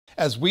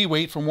As we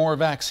wait for more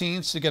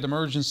vaccines to get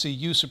emergency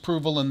use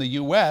approval in the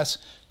U.S.,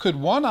 could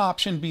one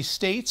option be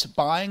states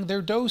buying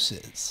their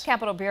doses?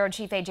 Capitol Bureau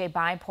Chief A.J.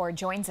 Byport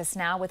joins us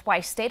now with why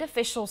state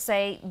officials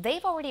say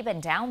they've already been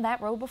down that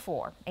road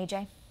before.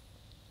 A.J.?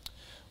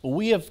 Well,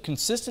 we have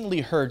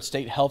consistently heard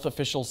state health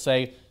officials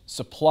say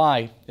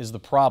supply is the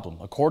problem.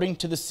 According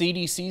to the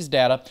CDC's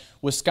data,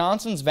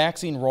 Wisconsin's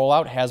vaccine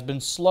rollout has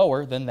been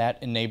slower than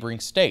that in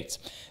neighboring states.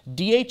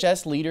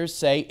 DHS leaders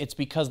say it's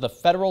because the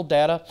federal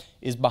data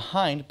is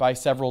behind by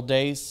several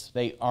days.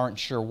 They aren't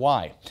sure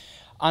why.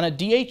 On a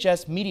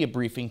DHS media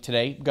briefing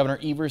today, Governor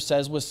Evers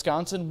says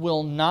Wisconsin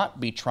will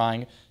not be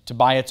trying to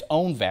buy its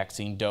own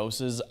vaccine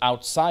doses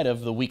outside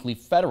of the weekly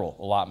federal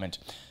allotment.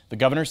 The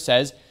governor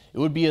says it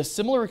would be a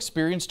similar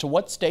experience to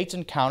what states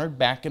encountered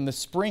back in the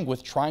spring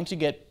with trying to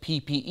get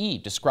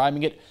PPE,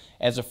 describing it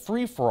as a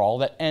free-for-all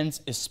that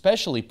ends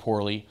especially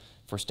poorly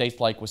for states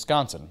like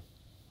Wisconsin.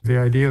 The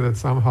idea that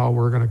somehow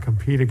we're going to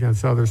compete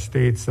against other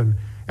states and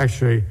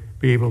actually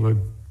be able to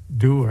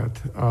do it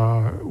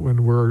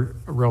when we're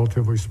a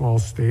relatively small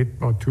state,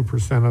 about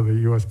 2% of the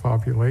U.S.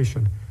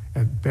 population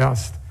at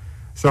best.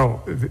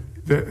 So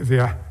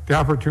the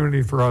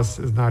opportunity for us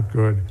is not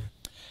good.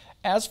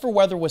 As for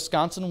whether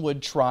Wisconsin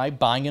would try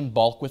buying in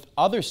bulk with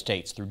other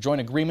states through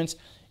joint agreements,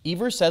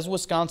 Evers says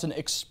Wisconsin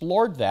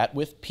explored that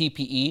with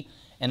PPE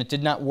and it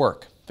did not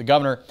work. The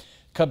governor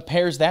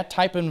compares that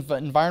type of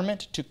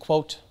environment to,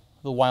 quote,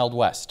 the Wild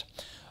West.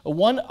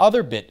 One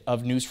other bit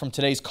of news from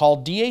today's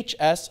call,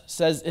 DHS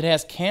says it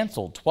has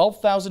canceled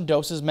 12,000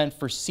 doses meant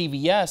for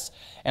CVS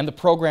and the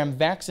program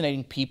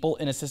vaccinating people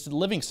in assisted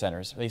living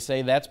centers. They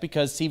say that's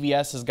because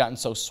CVS has gotten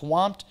so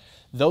swamped.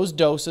 Those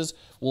doses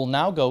will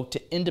now go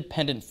to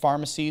independent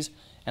pharmacies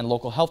and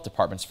local health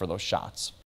departments for those shots.